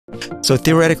So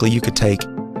theoretically, you could take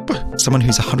someone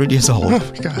who's 100 years old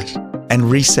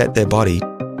and reset their body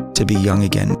to be young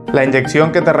again. La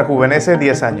inyección que te rejuvenece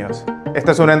 10 años.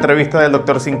 Esta es una entrevista del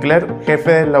Dr. Sinclair,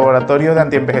 jefe del laboratorio de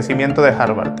antienvejecimiento de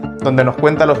Harvard, donde nos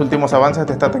cuenta los últimos avances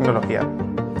de esta tecnología.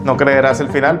 No creerás el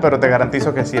final, pero te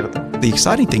garantizo que es cierto. The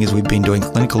exciting thing is we've been doing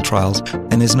clinical trials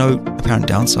and there's no apparent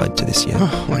downside to this yet.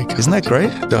 Oh my God. Isn't that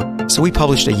great? No. So we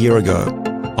published a year ago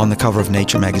on the cover of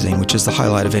Nature magazine, which is the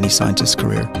highlight of any scientist's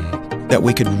career, that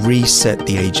we could reset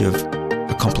the age of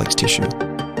a complex tissue.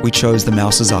 We chose the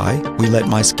mouse's eye, we let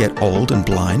mice get old and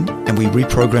blind, and we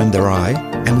reprogrammed their eye,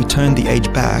 and we turned the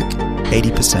age back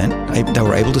 80%. They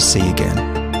were able to see again.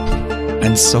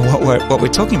 And so what we're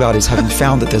talking about is having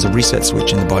found that there's a reset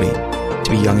switch in the body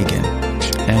to be young again.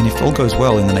 And if all goes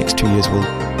well, in the next 2 years, we'll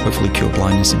hopefully cure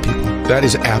blindness in people. That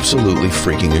is absolutely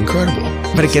freaking incredible.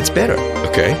 But it gets better.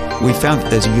 Okay. We found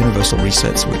that there's a universal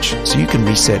reset switch. So you can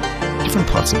reset different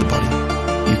parts of the body.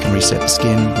 You can reset the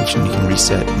skin, which you can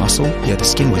reset muscle. Yeah, the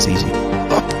skin was easy.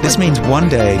 This means one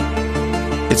day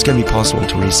it's going to be possible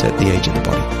to reset the age of the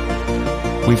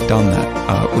body. We've done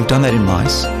that. We've done that in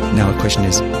mice. Now the question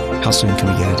is, how soon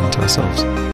can we get it into ourselves?